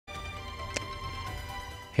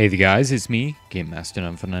Hey there guys, it's me, Game Master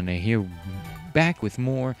Nunfanana here, back with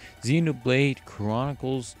more Xenoblade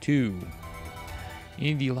Chronicles 2.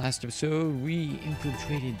 In the last episode, we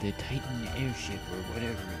infiltrated the Titan airship, or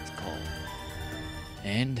whatever it's called.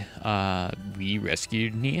 And, we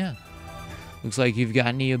rescued Nia. Looks like you've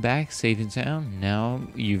got Nia back, safe and sound. Now,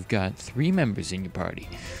 you've got 3 members in your party.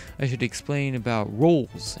 I should explain about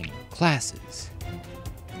roles and classes.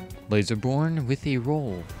 Blades are born with a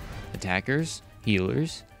role. Attackers,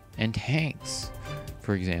 healers, and tanks.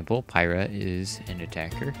 For example, Pyra is an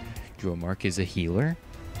attacker, Dromark is a healer.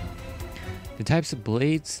 The types of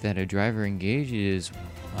blades that a driver engages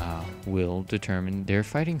will determine their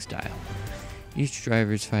fighting style. Each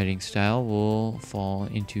driver's fighting style will fall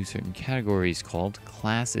into certain categories called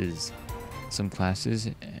classes. Some classes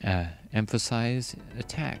emphasize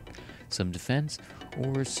attack, some defense,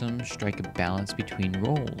 or some strike a balance between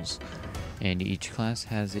roles. And each class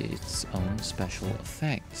has its own special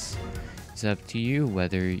effects. It's up to you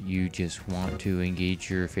whether you just want to engage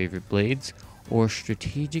your favorite blades or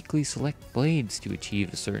strategically select blades to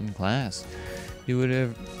achieve a certain class.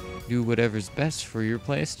 Do whatever's best for your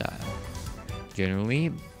playstyle.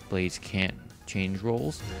 Generally, blades can't change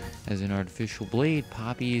roles. As an artificial blade,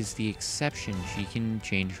 Poppy is the exception. She can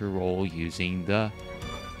change her role using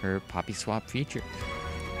her Poppy Swap feature.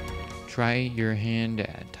 Try your hand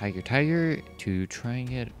at Tiger to try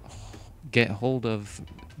and get hold of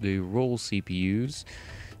the role CPUs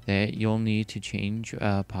that you'll need to change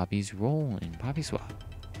Poppy's role in Poppy Swap.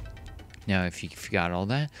 Now, if you forgot all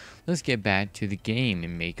that, let's get back to the game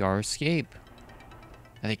and make our escape.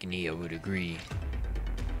 I think Nia would agree.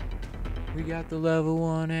 We got the level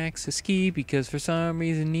 1 access key because for some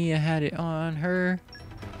reason Nia had it on her.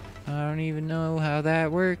 I don't even know how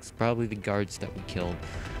that works. Probably the guards that we killed.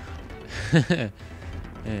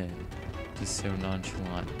 Just so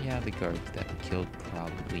nonchalant. Yeah, the guards that we killed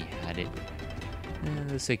probably had it.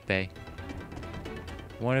 The sick bay.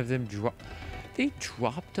 One of them they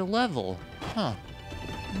dropped a level. Huh.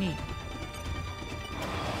 Neat.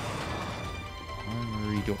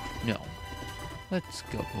 Armory door. No. Let's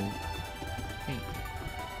go. Hey.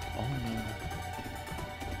 Oh no.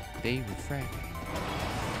 They refract.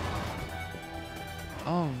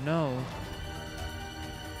 Oh no.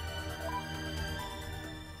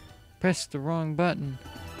 Press the wrong button.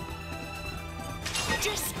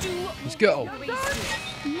 Let's go. No, you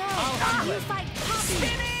fight Poppy.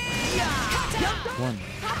 1,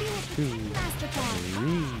 2,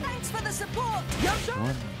 3. Thanks for the support.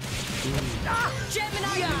 1, 2,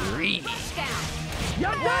 3.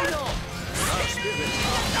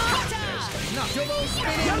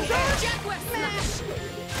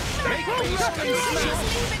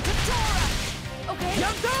 Okay.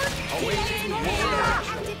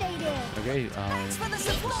 Okay,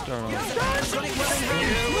 let's start on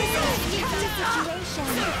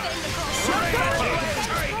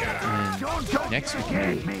and next we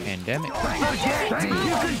can do Pandemic.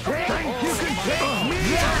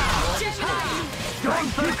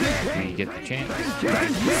 When you get the chance.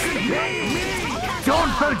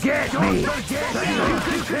 Don't forget me!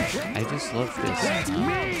 I just love this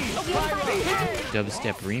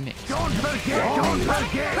dubstep remix. Don't forget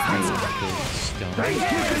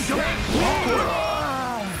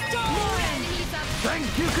Think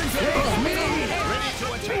you can take me!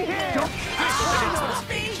 Go.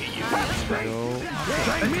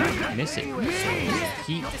 Miss it.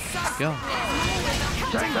 Keep going.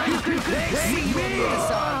 Think you can take me!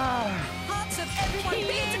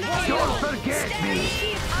 Don't forget me!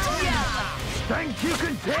 Think you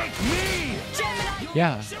can take me!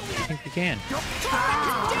 Yeah, I think we can.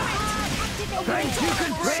 Think you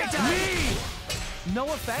can take me! No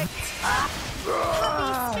effect.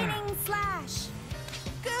 Spinning slash.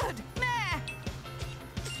 Good. Meh.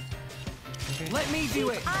 Okay. Let me do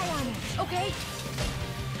it. Eye on it. Okay.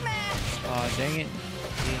 Meh. Oh, dang it.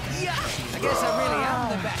 Yeah. I guess I really am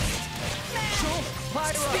the best. Sure. Fire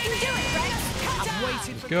up. Spin, do it, right? I've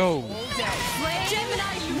waited for Go. this all day.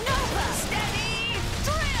 Gemini, Nova. Steady.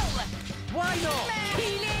 Drill. Why not?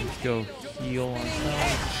 Healing. Let's go heal on top.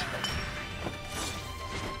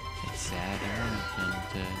 It's sad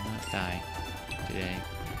to not die today.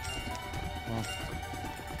 Well,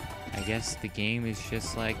 I guess the game is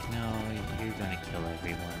just like, no, you're gonna kill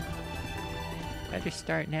everyone. Better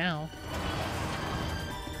start now.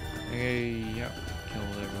 Okay, yep. Kill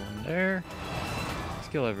everyone there. Let's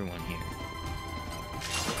kill everyone here.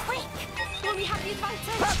 Quick. Will we have the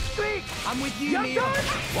advantage? Patrick! I'm with you, Neil.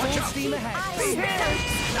 Watch out. Steam ahead. Be here!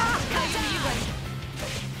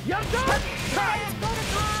 You're done!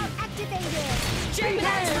 Protocol activated.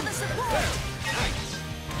 Gemini for the support.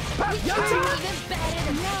 We can do even better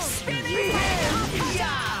than this. Spinning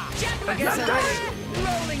I guess I really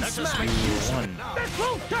rolling smack. 1. This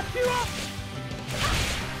won't touch you up!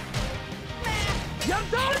 You're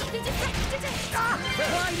done! They deflected it.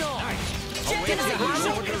 Why not?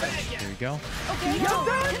 There we go. Okay, You're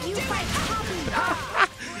done! you fight Hobby.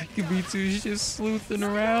 Kibitsu's just sleuthing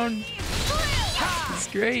around. It's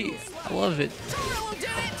great. I love it.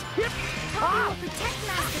 Hobby will protect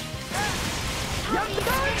Master.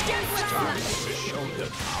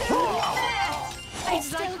 I'm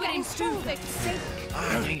still getting perfect.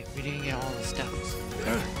 We didn't get all the stuff.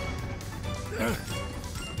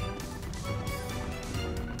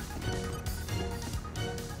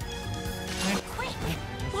 Quick!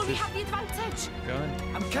 Will we have the advantage? Going.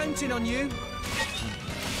 I'm counting on you.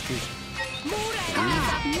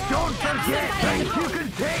 Don't forget that you can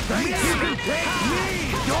take me! You can take me!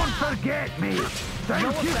 Don't forget me! Think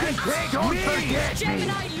you can take Don't forget me!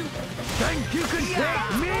 Think you can take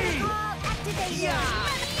me!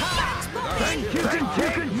 Think you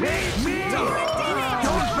can take me!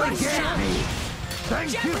 Don't forget me! Think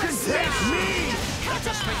you can take me! Let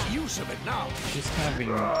us make use of it now. Just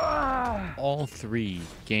having all 3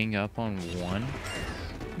 gang up on 1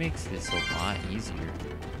 makes this a lot easier.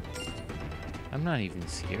 I'm not even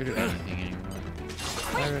scared of anything anymore.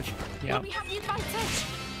 Yeah. Will we have the advantage?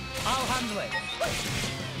 I'll handle it.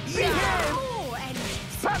 Behave! Oh,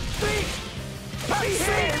 enemies. Behave!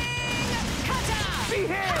 Behave!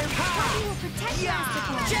 Behave! Hobby will protect Master.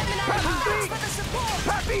 Gemini, Behave! for the support.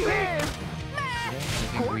 Behave! I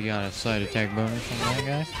think we got a side attack bonus on that,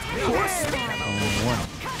 guys. Only 1,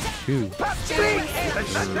 2,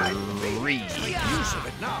 3. Use of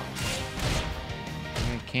it now.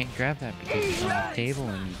 You can't grab that because it's on the table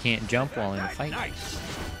and you can't jump while in a fight. Nice.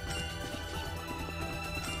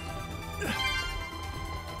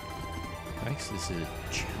 Rex, this is a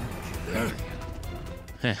challenge. There we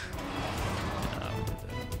go.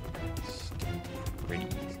 Pretty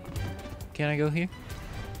easy. Can I go here?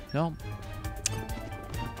 No.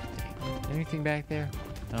 Anything back there?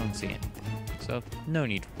 I don't see anything. So, no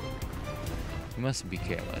need to worry. We mustn't be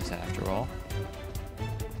careless after all.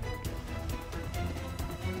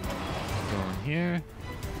 Go in here.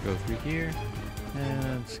 Go through here.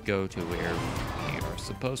 And let's go to where we are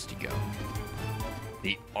supposed to go.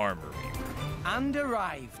 The armory room. And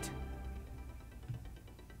arrived.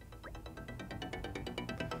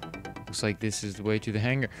 Looks like this is the way to the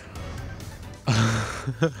hangar.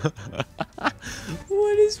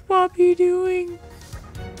 What is Poppy doing?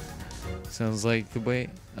 Sounds like a way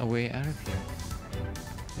out of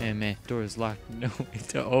here. Man, door is locked. No way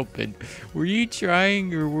to open. Were you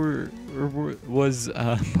trying, or was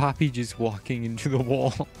Poppy just walking into the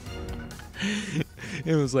wall?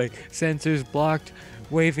 It was like sensors blocked,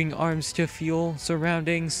 waving arms to feel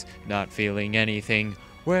surroundings, not feeling anything.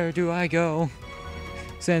 Where do I go?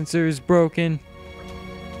 Sensors broken.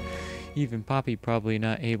 Even Poppy probably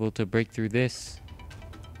not able to break through this.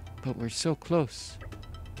 But we're so close.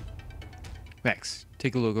 Rex,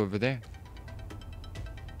 take a look over there.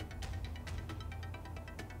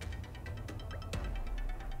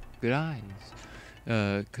 Good eyes.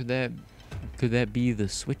 Could that be the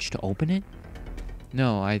switch to open it?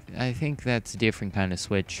 No, I think that's a different kind of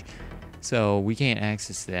switch. So we can't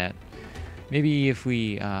access that. Maybe if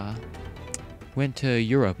we went to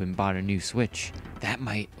Europe and bought a new switch, that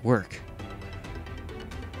might work.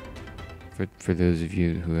 For those of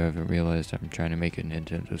you who haven't realized, I'm trying to make a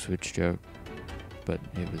Nintendo Switch joke, but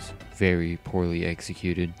it was very poorly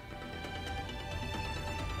executed.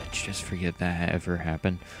 Let's just forget that ever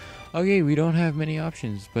happened. Okay, we don't have many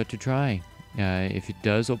options but to try. If it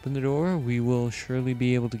does open the door, we will surely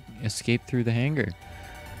be able to escape through the hangar.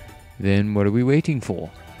 Then what are we waiting for?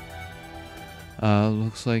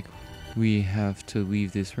 Looks like we have to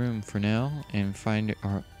leave this room for now and find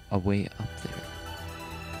a way up there.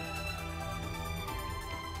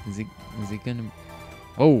 Is it gonna...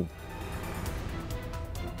 Oh!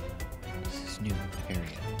 This is new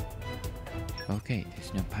area. Okay,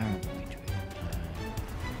 there's no power going to it.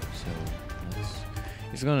 So,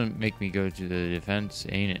 it's gonna make me go to the defense,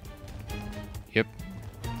 ain't it? Yep.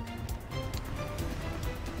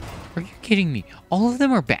 Are you kidding me? All of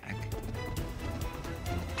them are back.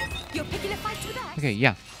 You're picking a fight with us. Okay,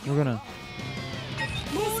 yeah. We're gonna...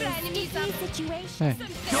 More enemies Hey,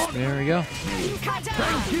 there we go.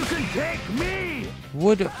 Think you can take me!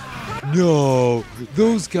 What? No,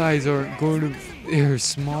 those guys aren't going to. They're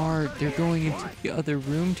smart. They're going into the other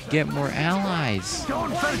room to get more allies.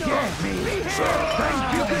 Don't forget me! Think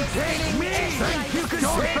you can take me! Think you can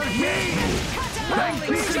take me! Think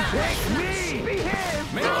you can take me!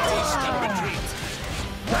 Behave! Make haste and retreat.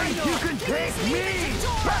 Think Think you can take me?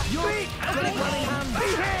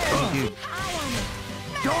 Dude,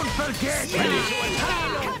 Don't forget me!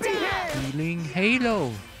 healing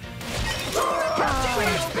Halo.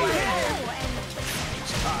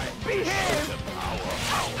 Behave!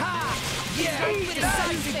 Yeah,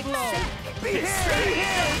 decisive blow.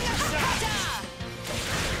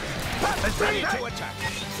 Ready to attack!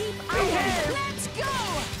 Let's go!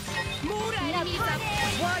 More enemies up.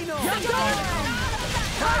 Why not?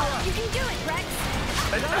 You can do it, Rex.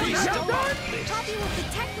 Poppy will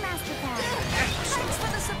protect Master Pan. Thanks for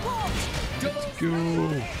the support. Go.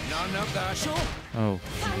 None of that. Sure. Oh,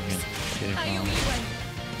 we're gonna get it wrong.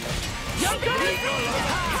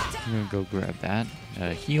 I'm gonna go grab that.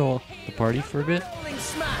 Heal the party for a bit. Rolling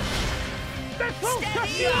smash.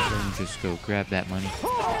 Then just go grab that money.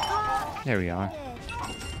 There we are.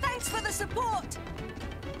 Thanks for the support.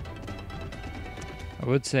 I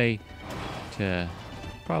would say to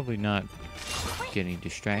probably not getting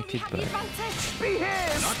distracted, but Not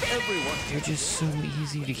everyone. they're just so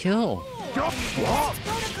easy to kill.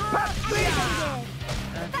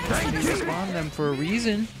 They spawn them for a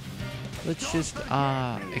reason. Let's just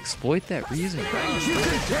exploit that reason. You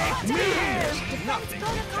can take me!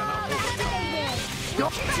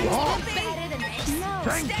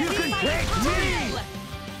 Think you can take me!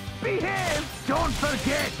 Behave! Don't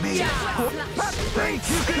forget me! Think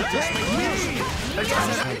you can take me!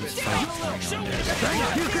 Think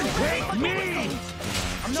you can take me!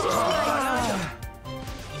 I'm not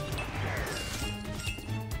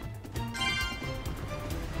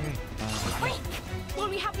Quick! Will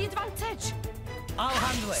we have the advantage? I'll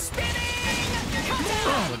handle it.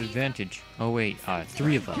 What advantage? Oh wait,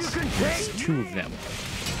 3 of us. There's 2 of them.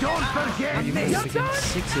 Don't forget Even me! if against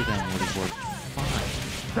 6 of them would have worked fine.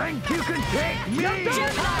 Think you can take me!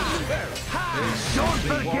 Don't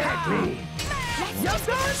forget me!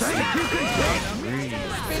 Think you can take me!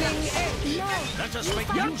 Let us make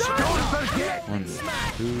Don't forget! 1,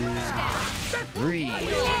 2, 3.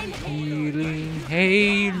 Healing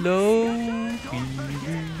Halo.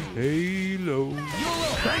 Healing Halo.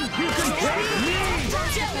 Think you can take me!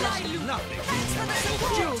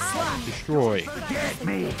 Destroy. Forget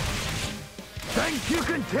me! Think you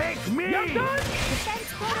can take me! Defense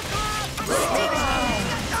protocol.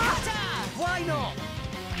 Why not?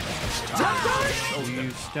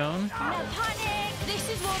 Use stone. No panic. This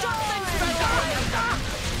is what I'm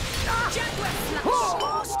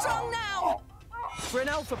Jaguar strong now. For an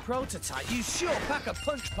alpha prototype, you sure pack a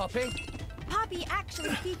punch, Poppy. Poppy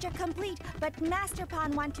actually feature complete, but Master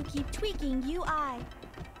Pan want to keep tweaking UI.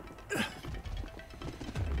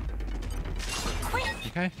 Quick!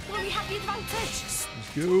 Okay, Will we have the advantage? let's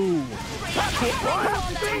go.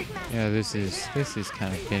 Yeah, this is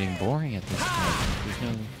kind of getting boring at this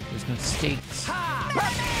point. There's no stakes.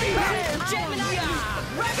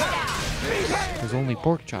 There's only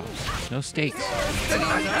pork chops. No stakes.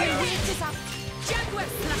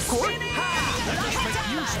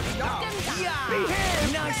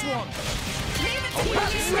 Nice one.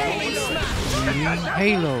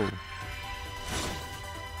 Halo.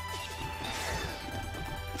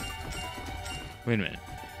 Wait a minute.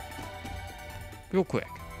 Real quick.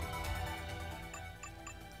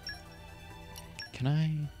 Can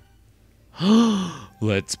I?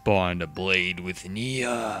 Let's bond a blade with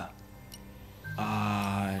Nia.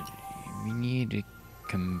 We need a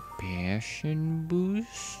compassion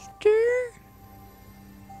booster?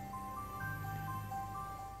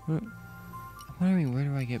 I'm wondering where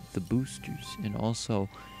do I get the boosters? And also,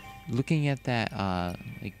 looking at that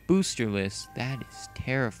like booster list, that is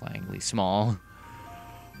terrifyingly small.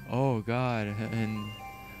 Oh god, and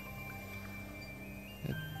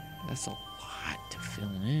that's a lot to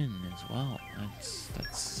fill in as well.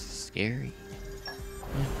 That's scary. Yeah,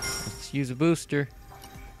 let's use a booster.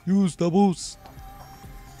 Use the boost.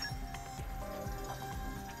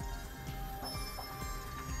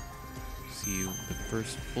 See the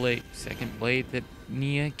first blade, second blade that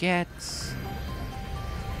Nia gets.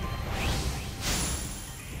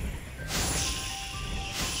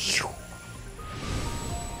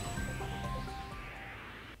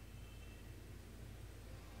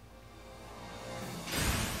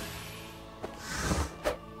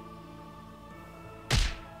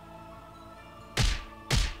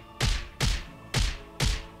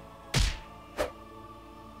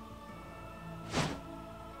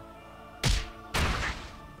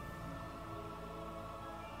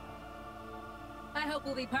 I hope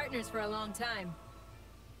we'll be partners for a long time.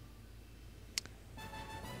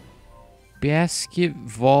 Basket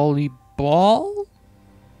volleyball?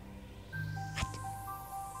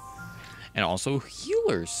 And also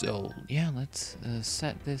healer. So, yeah, let's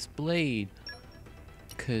set this blade.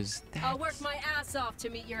 Because that's... I'll work my ass off to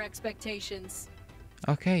meet your expectations.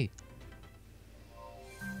 Okay.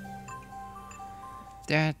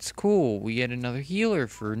 That's cool. We get another healer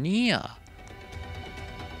for Nia.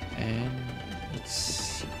 And let's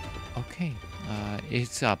see. Okay.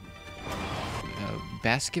 It's a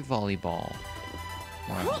basket volleyball.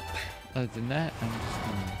 Wow. Other than that, I'm just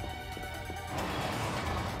gonna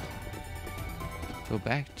go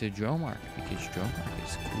back to Dromark because Dromark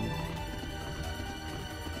is cool.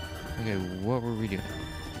 Okay, what were we doing?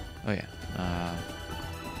 Oh yeah.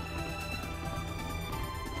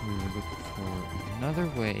 We were looking for another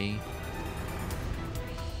way.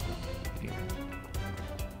 Here.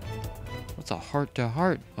 What's a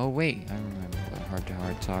heart-to-heart? Oh wait, I remember what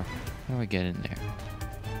heart-to-hearts are. How do I get in there?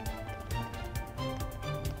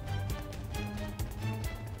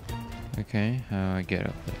 Okay, how do I get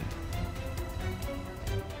up there?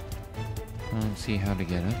 I don't see how to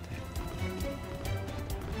get up there.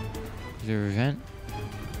 Is there a vent?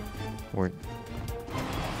 Or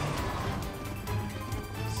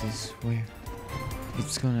is this where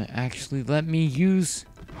it's gonna actually let me use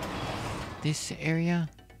this area?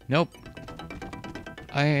 Nope.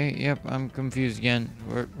 Yep, I'm confused again.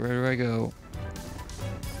 Where do I go?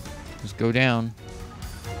 Let's go down.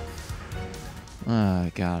 Oh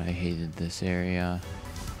god, I hated this area.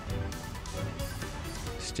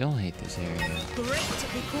 Still hate this area.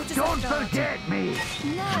 Don't forget me!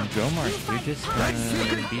 Dromark, you're just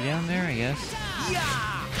gonna be down there, I guess.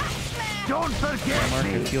 Don't forget Dromark,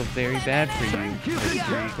 I me! feel very bad for you. Think you can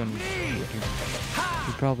take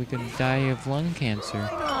You're probably gonna die of lung cancer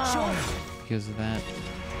because of that.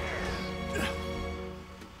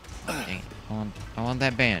 Dang it. I want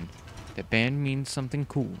that band. That band means something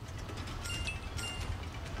cool.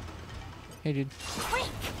 Hey, dude. Quick!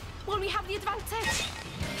 Will we have the advantage?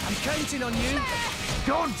 I'm counting on you.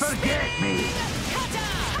 Don't forget me!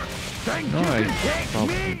 Think No, you I can take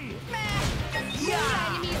probably- me!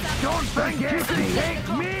 Don't forget you can take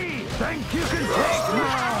me! Think you can take me!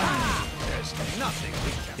 There's nothing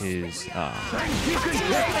we can. Is Think you can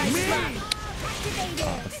take me!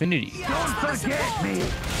 affinity. Don't forget me!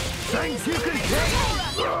 Think you can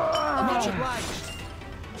take me! Much obliged.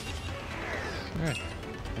 All right.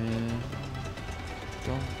 And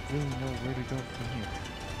don't really know where to go from here.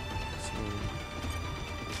 So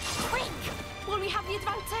Quick! Will we have the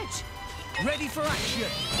advantage? Ready for action.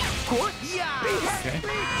 Good? Yeah. okay.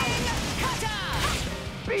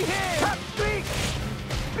 Behave! Speak!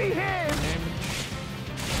 Behave!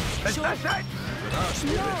 That's it! No,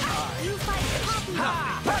 you fight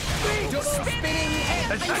Poppy. Speak! Double spinning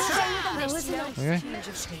head. That's it! There was no Okay. change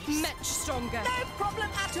of space. Much stronger. No problem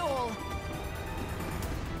at all.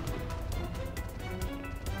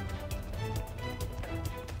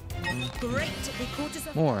 Great. They caught us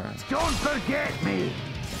off More. Don't forget me!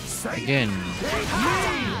 Again, Take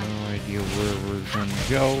me! no idea where we're gonna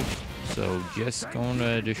go. So just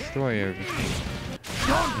gonna destroy everything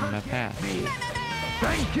Don't in my path.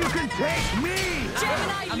 think you can take me!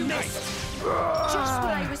 Gemini, you missed. Just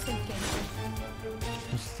what I was thinking.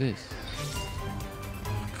 What's this?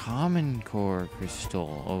 Common core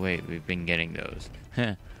crystal. Oh wait, we've been getting those.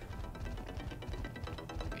 Huh.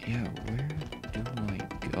 Yeah, where do I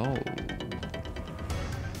go?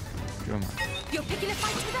 Come on. You're picking a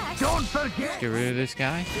fight with us? Don't forget Get rid of this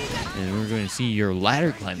guy, and we're going to see your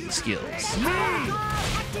ladder climbing skills. me!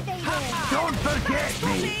 Activated. Don't forget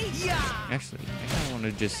me! Actually, I kind of want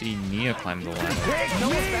to just see Nia climb the ladder. Take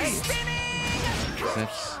me!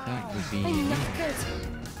 'Cause that would be I'm neat. not good.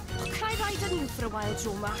 Can I ride on you for a while,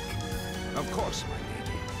 Joe Mac? Of course, my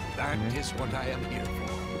lady. That is what I am here for.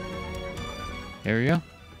 There we go.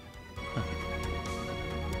 Huh.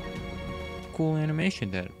 Cool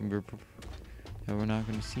animation that we're not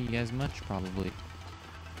going to see as much probably.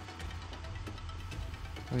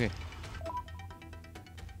 Okay.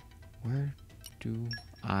 Where do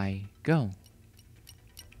I go?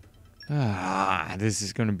 Ah, this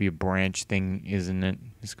is going to be a branch thing, isn't it?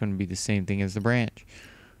 It's going to be the same thing as the branch.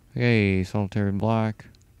 Okay, solitary block.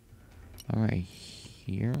 All right,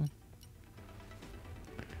 here.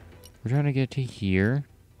 We're trying to get to here.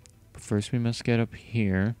 But first we must get up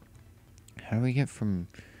here. How do we get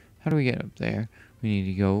up there? We need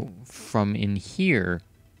to go from in here.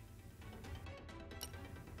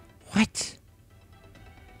 What?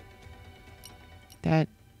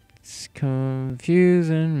 That's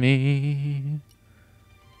confusing me.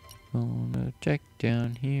 Wanna check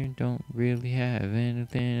down here, don't really have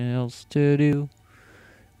anything else to do.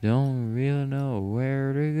 Don't really know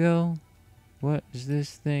where to go. What is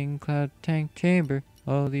this thing? Cloud tank chamber.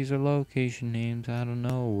 Oh, these are location names. I don't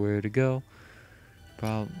know where to go.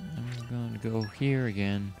 I'm going to go here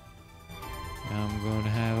again. I'm going to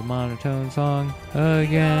have a monotone song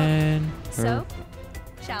again. So,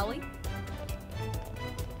 shall we?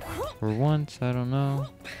 For once, I don't know.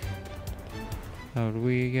 How do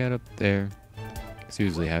we get up there?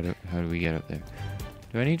 Seriously, how do we get up there?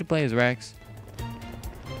 Do I need to play as Rex?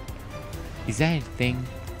 Is that a thing?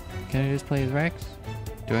 Can I just play as Rex?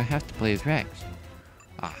 Do I have to play as Rex?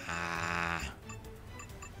 Ah.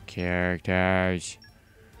 Characters.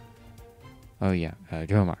 Oh yeah,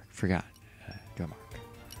 Jomark. Forgot. Jomark.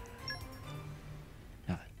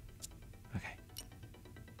 Nothing. Okay.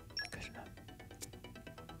 Good enough.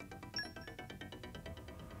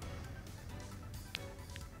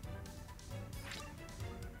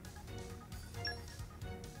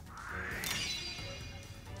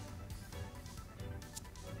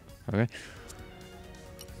 Okay.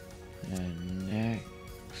 And next.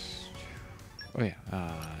 Oh yeah,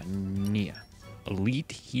 Nia.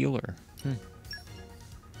 Elite Healer.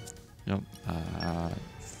 Nope.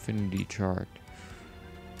 Affinity chart.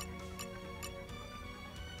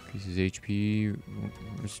 Increases HP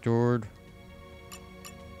restored.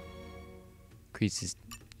 Increases.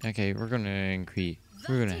 Okay, we're gonna increase.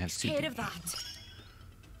 We're gonna have Scared super. of that.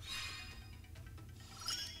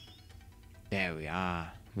 There we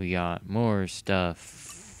are. We got more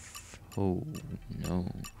stuff. Oh no.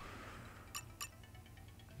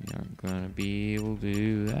 We aren't gonna be able to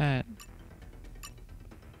do that.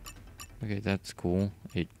 Okay, that's cool.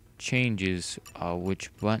 It changes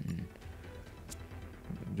which button,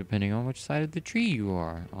 depending on which side of the tree you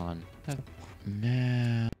are on.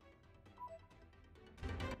 Now,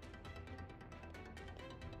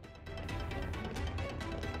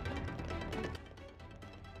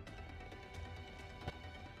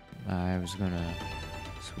 I was gonna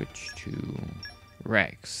switch to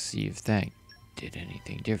Rex, see if that did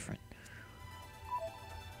anything different.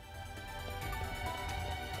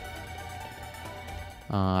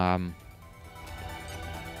 I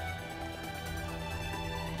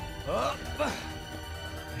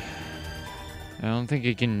don't think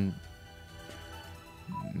I can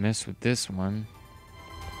mess with this one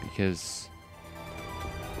because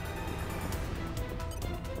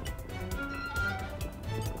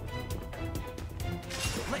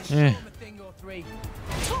Let's show them a thing or three.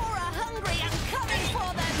 Tora hungry and coming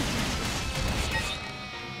for them!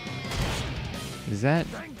 is that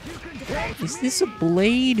this a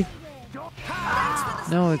blade?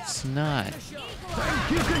 No, it's not.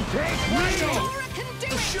 Think you can take me! Tora can do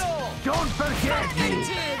it! Sure. Don't forget me!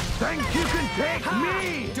 Think you can take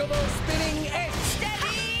me! Double spinning edge.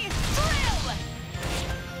 Steady! Drill!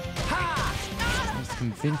 Ha! I was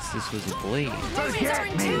convinced this was a blade.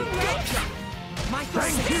 Forget me! My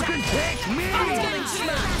Think you can take me!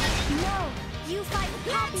 No! You fight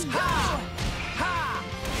Poppy! Ha!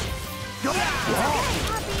 Poppy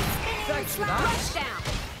Thanks for spinning that. touchdown!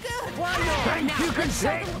 Good! Why not? Think you can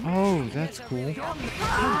take me! Oh, that's cool. With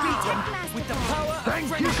the power of Think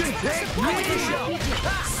you can take me!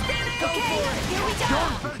 Go for it. Here we go!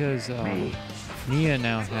 Because Nia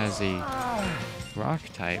now has a rock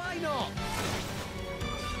type. Why not?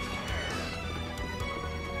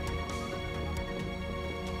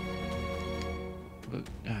 But,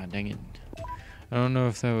 dang it. I don't know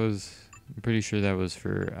if that was... I'm pretty sure that was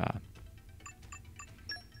for,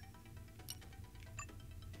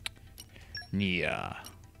 Nia.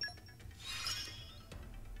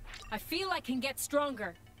 I feel I can get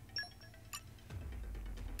stronger.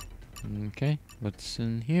 Okay, what's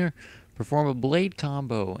in here? Perform a blade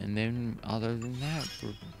combo, and then other than that,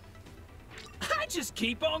 I just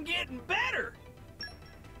keep on getting better.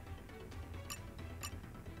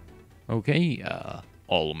 okay,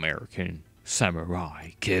 All-American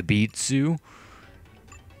Samurai Kibitsu.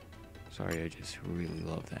 Sorry, I just really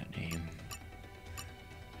love that name.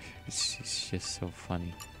 It's just so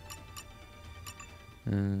funny.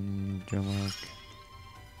 Jomark.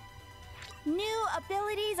 New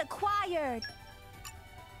abilities acquired!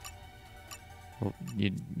 Well, you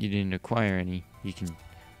didn't acquire any. You can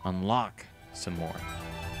unlock some more.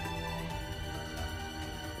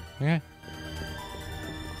 Okay.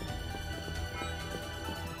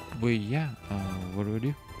 Well, yeah. What do I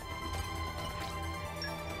do?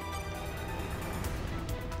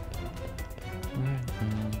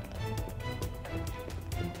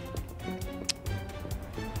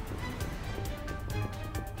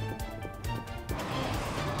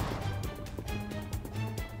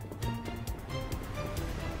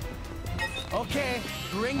 Okay, Okay,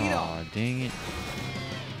 bring it on. Aw, dang it.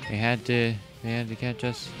 They had to catch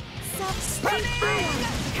us.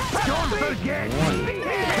 Don't forget me.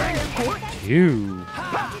 Thank 2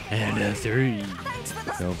 and a 3.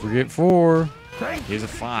 Don't forget 4. Here's a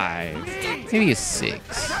 5. Maybe a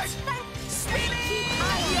 6.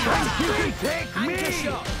 you. Take me.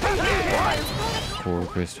 Core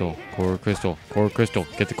crystal. Core crystal. Core crystal.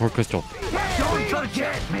 Get the core crystal. Don't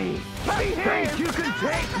forget me. Think you can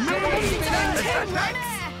take me.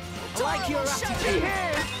 I like your attitude.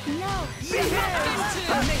 No.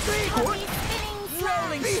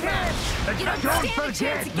 Rolling smash. Don't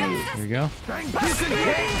forget me. Here we go. Think you can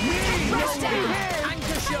take me.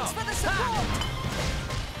 Anchor shot.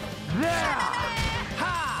 There.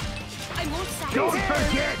 Ha! I won't sacrifice. Don't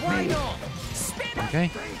forget Why me. not? Okay.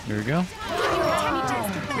 Here we go.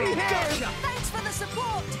 Gotcha. Thanks for the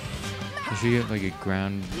support. We should get like a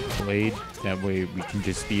ground blade. That way we can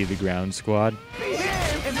just be the ground squad.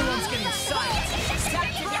 Everyone's getting psyched.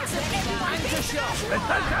 Anchor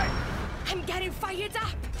shot. I'm getting fired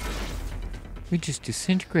up. We just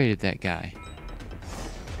disintegrated that guy.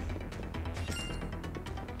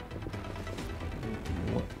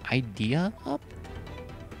 What, idea up?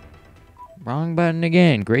 Wrong button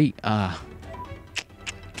again. Great. Okay,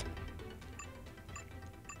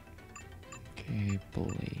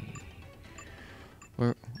 blade.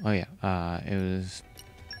 Where? Oh yeah. It was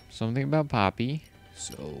something about Poppy.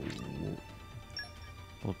 So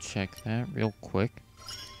we'll check that real quick.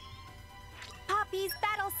 Poppy's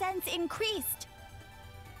battle sense increased.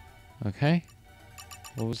 Okay.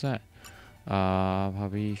 What was that?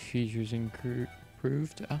 Poppy features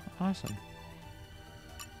improved. Oh, awesome.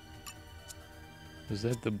 Was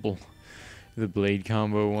that the blade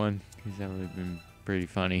combo one? Because that would have been pretty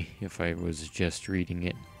funny if I was just reading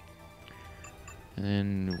it. And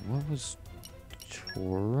then what was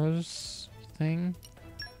Tora's thing?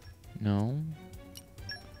 No.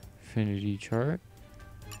 Affinity chart.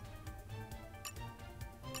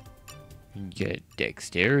 Get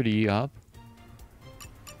dexterity up.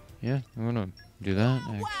 Yeah, I'm gonna do that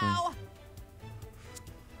actually.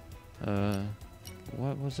 Wow.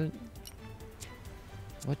 What was it?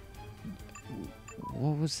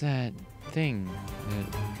 What was that thing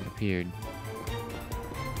that appeared?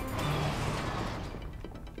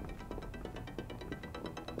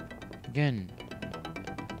 Again,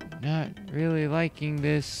 not really liking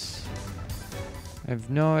this. I have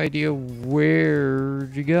no idea where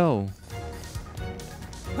to go.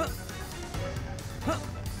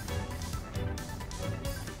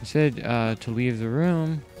 I said to leave the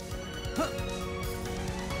room.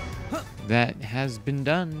 That has been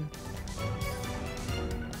done.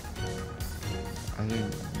 Are there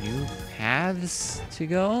new paths to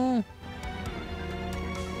go?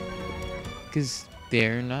 Because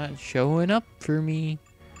they're not showing up for me.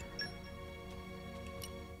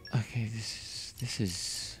 Okay, this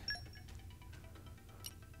is...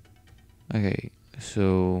 Okay,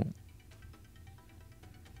 so...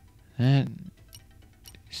 That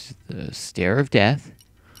is the Stair of Death.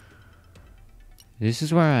 This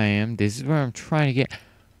is where I am. This is where I'm trying to get...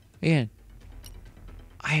 Again,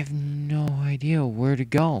 I have no idea where to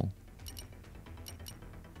go.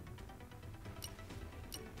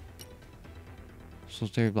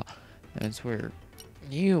 Solitary block. That's where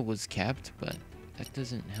Neil was kept, but that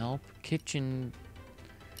doesn't help. Kitchen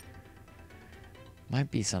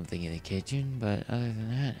might be something in the kitchen, but other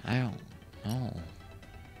than that, I don't know.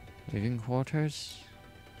 Living quarters?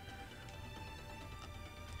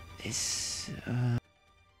 This,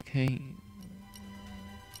 okay.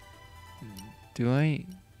 Do I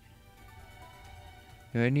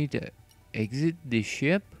need to exit the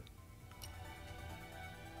ship?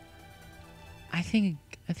 I think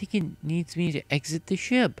it needs me to exit the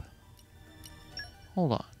ship.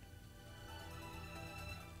 Hold on.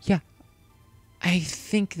 Yeah. I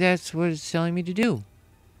think that's what it's telling me to do.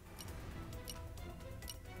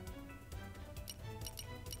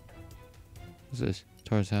 What's this?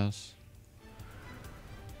 Tor's house.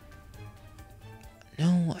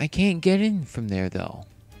 No, I can't get in from there though.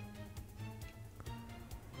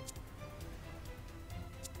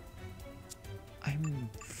 I'm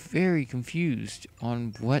very confused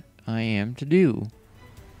on what I am to do.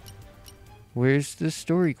 Where's the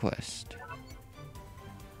story quest?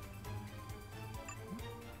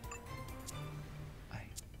 I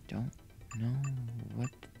don't know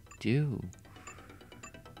what to do.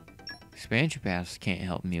 Expansion pass can't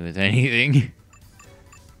help me with anything.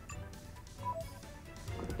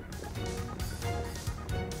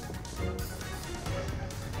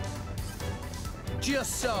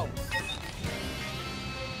 Just so.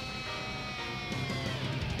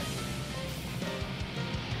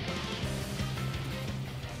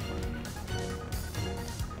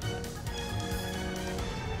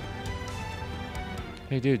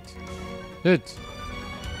 Hey, dudes. Dudes.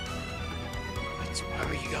 Where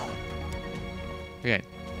are you going? Okay.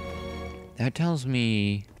 That tells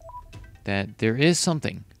me that there is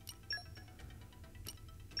something.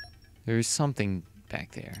 There is something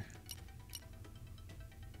back there.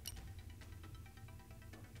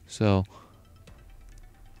 So,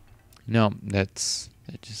 no, that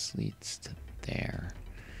just leads to there.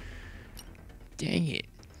 Dang it.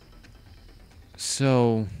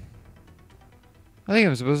 So, I think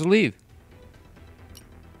I'm supposed to leave.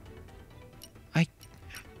 I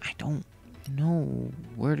don't know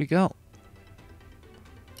where to go.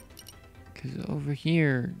 Because over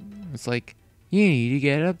here, it's like, you need to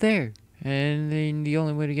get up there. And then the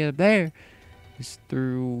only way to get up there is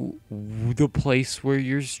through the place where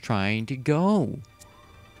you're trying to go.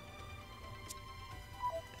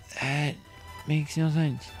 That makes no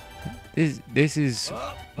sense. This is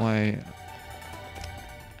why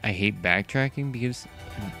I hate backtracking, because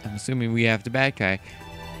I'm assuming we have to backtrack.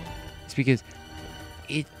 It's because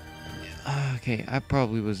it... okay, I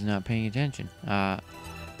probably was not paying attention. But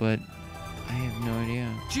I have no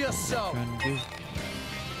idea Just so. what I'm trying to do.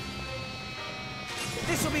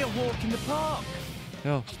 This will be a walk in the park.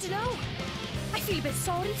 Oh, I don't know. I feel a bit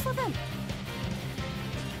sorry for them.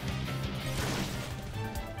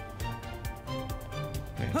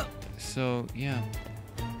 okay. So, yeah.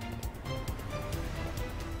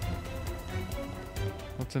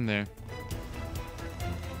 What's in there?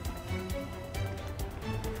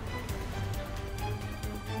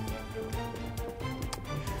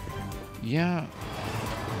 Yeah.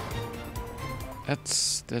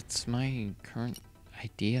 That's my current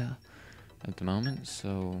idea at the moment,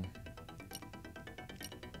 so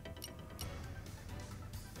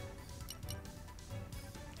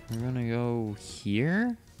we're gonna go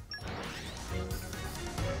here.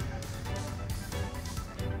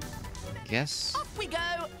 Guess. Off we go.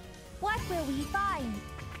 What will we find?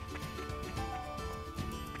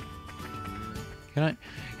 Can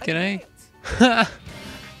I?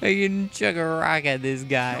 I can chuck a rock at this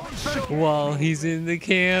guy while he's in the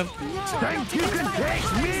camp. Think you can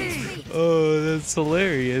take me? Oh, that's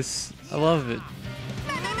hilarious. I love it.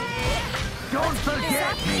 Don't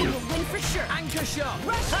forget me. We'll win for sure. Anchor shot.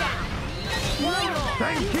 Rush down.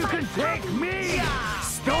 Think you can take me?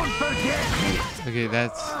 Don't forget me. Okay,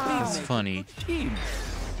 that's funny. Team.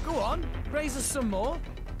 Go on, raise us some more.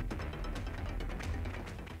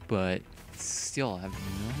 But still, I have no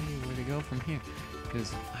idea where to go from here.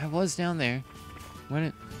 Because I was down there. When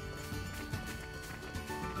it...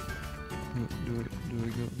 Do I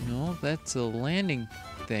go? No, that's a landing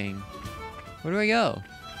thing. Where do I go?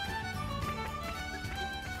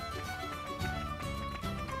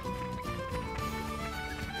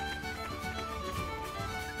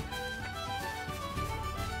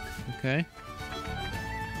 Okay.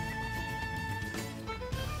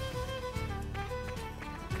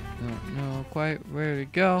 Don't know quite where to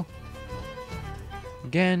go.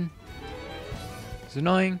 Again. It's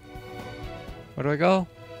annoying. Where do I go?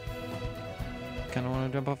 Kind of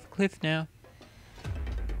want to jump off a cliff now.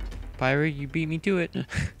 Pirate, you beat me to it.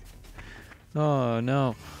 Oh,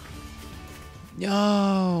 no.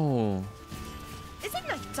 No! Is it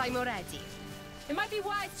night time already? It might be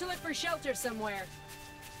wise to look for shelter somewhere.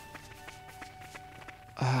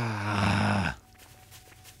 Ah.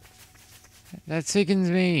 That sickens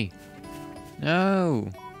me. No.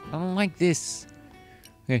 I don't like this.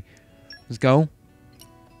 Okay. Let's go.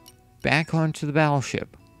 Back onto the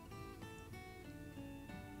battleship.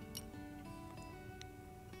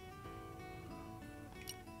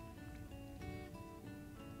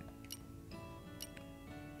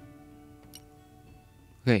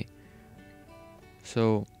 Okay.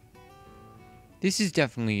 So, this is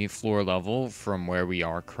definitely floor level from where we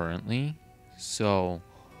are currently. So,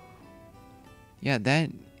 yeah,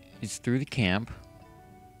 that is through the camp.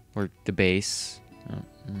 Or the base. I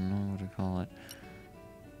don't know what to call it.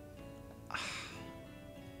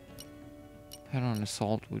 Head-on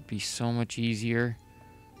assault would be so much easier.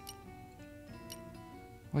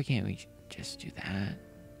 Why can't we just do that?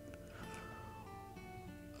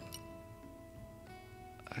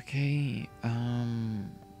 Okay,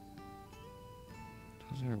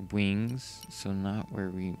 those are wings, so not where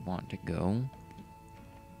we want to go.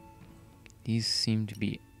 These seem to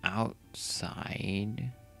be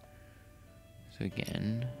outside. So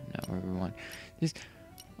again, not where we want.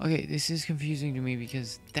 Okay, this is confusing to me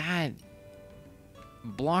because that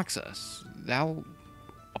blocks us. That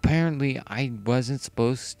apparently I wasn't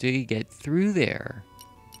supposed to get through there.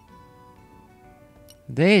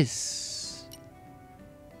 This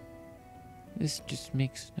just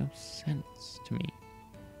makes no sense to me.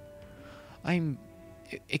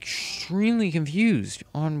 extremely confused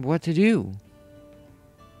on what to do.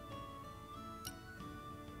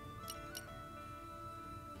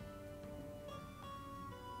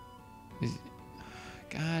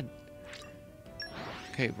 God.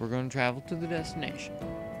 Okay, we're going to travel to the destination.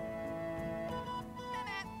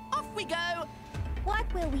 Off we go!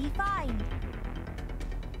 What will we find?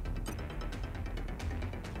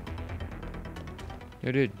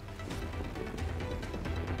 Yo, dude.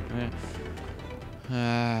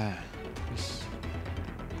 This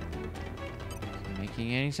isn't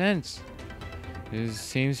making any sense. There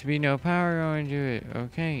seems to be no power going to it.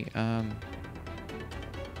 Okay,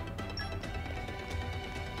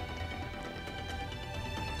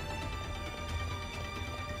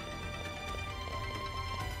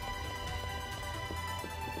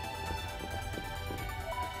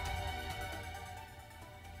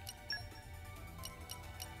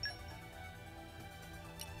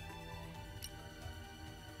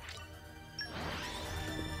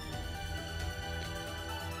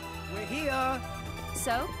 We're here!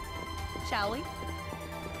 So, shall we?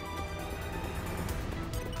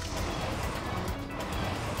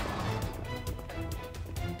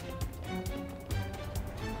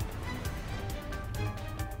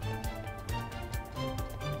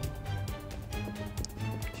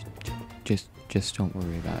 just don't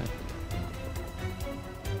worry about it.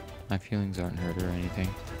 My feelings aren't hurt or anything.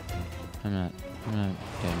 I'm not dead on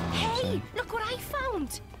the Hey, inside. look what I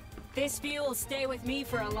found! This view will stay with me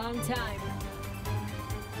for a long time.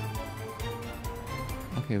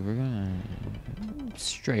 Okay, we're gonna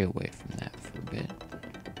stray away from that for a bit.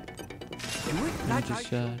 And just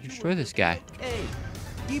destroy this guy. Hey,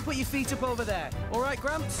 you put your feet up over there. All right,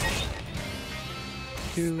 Gramps?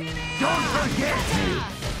 Two. Don't forget me!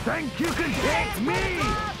 Think you can take me!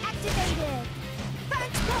 Activated!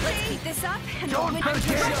 Thanks, Poppy! Let's keep this up and Don't we'll win the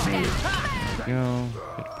forget me! touchdown. Go.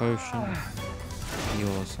 Get a potion.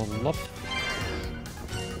 Heal us all up.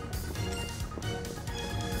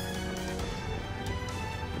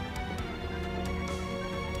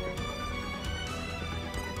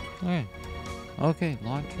 Okay. Okay,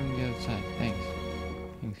 launch from the other side. Thanks.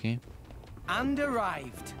 Thanks, game. And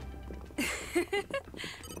arrived.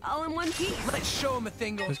 All in one piece. Let's show him a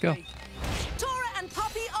thing or Let's go. three. Tora and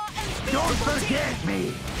Poppy are unbeatable. Don't forget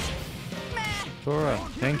me! Sora,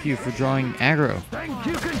 thank you for drawing aggro. Think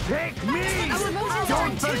you can take me! Emotions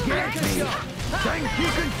Don't are too forget me! Think you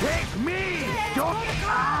can take me! Don't...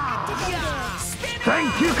 Think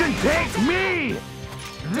you can take me!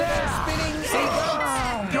 There! Spinning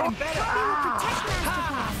sequence. Don't...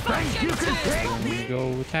 Think you can take I'm me! gonna go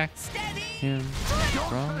attack him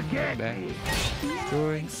from the forget back. me.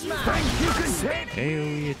 Destroy. Think you can take...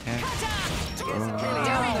 AoE attack. I'm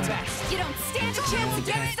the best. You don't stand a chance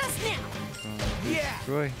against us now. Yeah.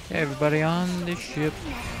 Destroy. Hey, everybody on the ship.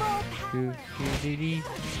 Do-do-do-dee.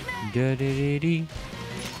 Da-da-da-dee.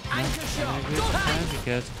 Anchor shot.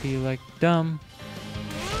 Because I feel like dumb.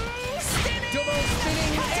 Double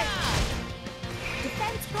spinning hit.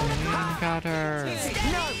 Defense protocol. Cutter.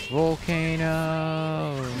 No. Volcano.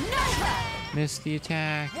 Missed the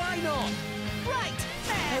attack. Why not? Right.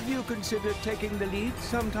 Have you considered taking the lead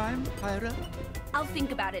sometime, Pyra? I'll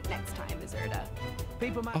think about it next time, Azurda.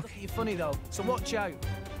 People might look at you funny though, so watch out.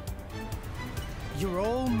 You're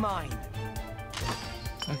all mine.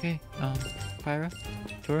 Okay, Pyra,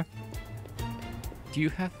 Tora, do you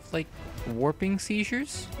have, like, warping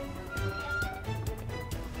seizures?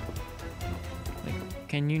 Like,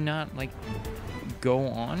 can you not, like, go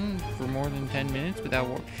on for more than 10 minutes without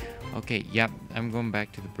warp? Okay, yep, I'm going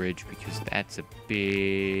back to the bridge because that's a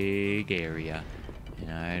big area,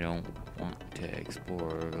 and I don't want to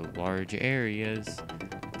explore large areas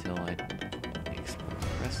until I explore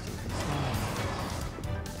the rest of this land.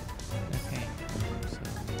 Okay, so...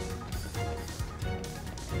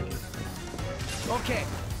 Okay,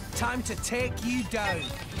 time to take you down.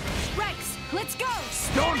 Rex, let's go.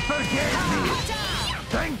 Don't forget me!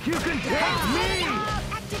 Think you can take me!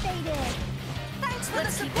 Activated. Thanks for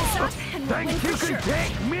the support. Keep this up and we'll win Think you for can sure.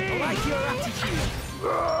 take me! Like your attitude.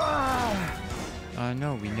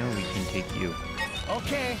 No, we know we can take you.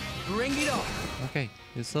 Okay, bring it on. Okay,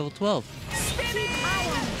 it's level 12. Keep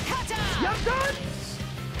iron. You're done!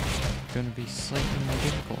 It's gonna be slightly more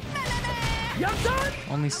difficult. You're done!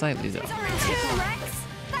 Only slightly, though. Two, Rex.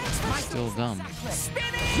 Thanks for Still dumb.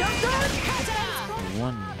 You're done!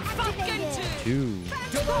 One, activated. two.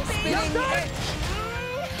 Double spinning hit. There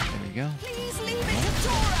we go. Please leave it to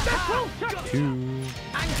Tora. Two,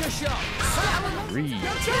 Anchor shot. three.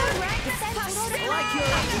 Like your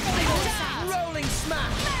attitude. Rolling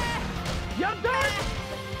smash. You're done!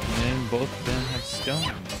 And then both of them have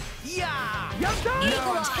stone. Yeah! You're done!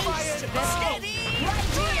 Now I'm fired. Steady!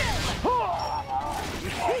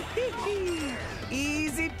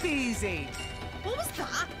 Easy peasy. What was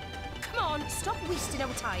that? Come on, stop wasting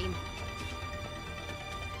our time.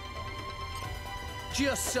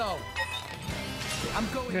 Just so. I'm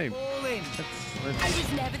going Okay. all in. I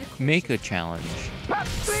was never the Make a challenge.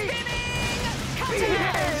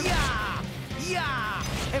 Yeah! Yeah!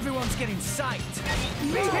 Everyone's getting psyched.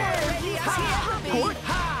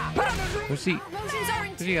 What's the Rosens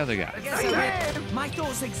aren't. who's the other guy? Guess I read my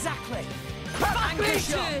thoughts exactly. Anchor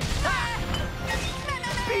shot.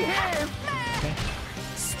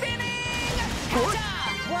 Spinning!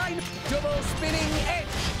 Why double spinning edge?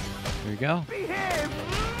 Here we go.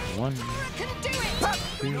 One, Can do it!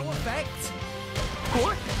 two. No effect.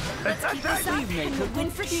 Keep this up and we'll win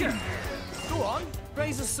for sure. Go on,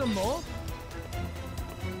 raise us some more.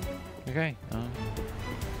 Okay.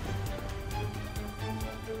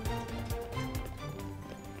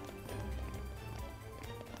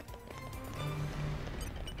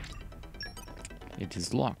 It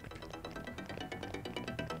is locked.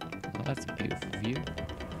 Well, that's a beautiful view.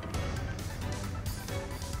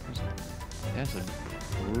 That's a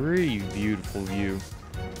pretty beautiful view.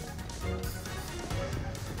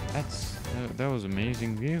 That was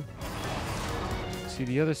amazing view. See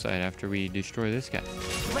the other side after we destroy this guy.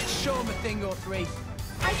 Let's show him a thing or three.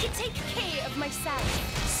 I can take care of myself.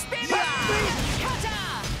 Spin!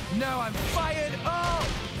 Cutter! Now I'm fired up.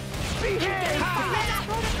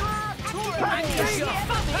 Anchor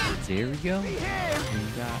shot! There we go. We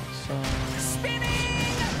got some.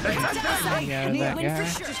 Yeah, Nia, that guy. I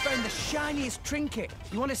just found the shiniest trinket.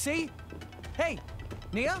 You want to see? Hey,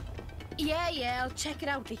 Nia? Yeah, I'll check it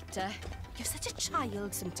out later. You're such a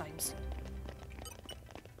child sometimes.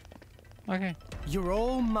 Okay, You're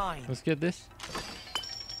all mine. let's get this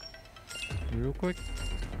real quick.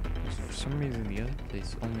 For some reason, the other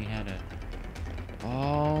place only had a.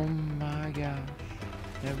 Oh my gosh!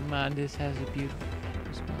 Never mind. This has a beautiful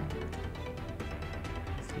smell.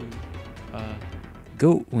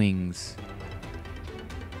 Goat wings.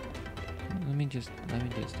 Let me just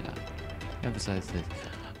emphasize this.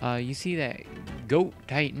 You see that goat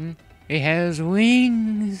titan? It has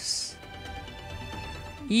wings.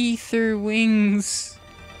 Ether wings.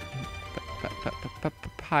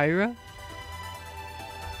 Pyra?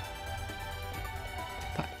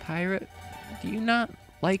 Pyra, do you not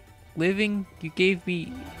like living? You gave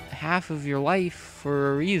me half of your life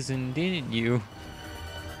for a reason, didn't you?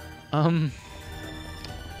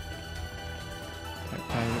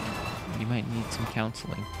 Pyra, you might need some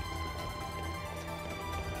counseling.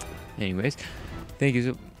 Anyways, thank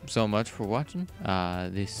you so much for watching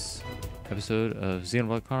this episode of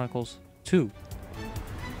Xenoblade Chronicles 2.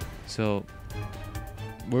 So,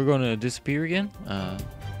 we're going to disappear again.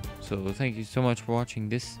 So, thank you so much for watching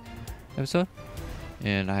this episode.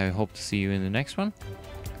 And I hope to see you in the next one.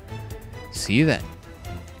 See you then.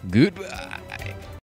 Goodbye.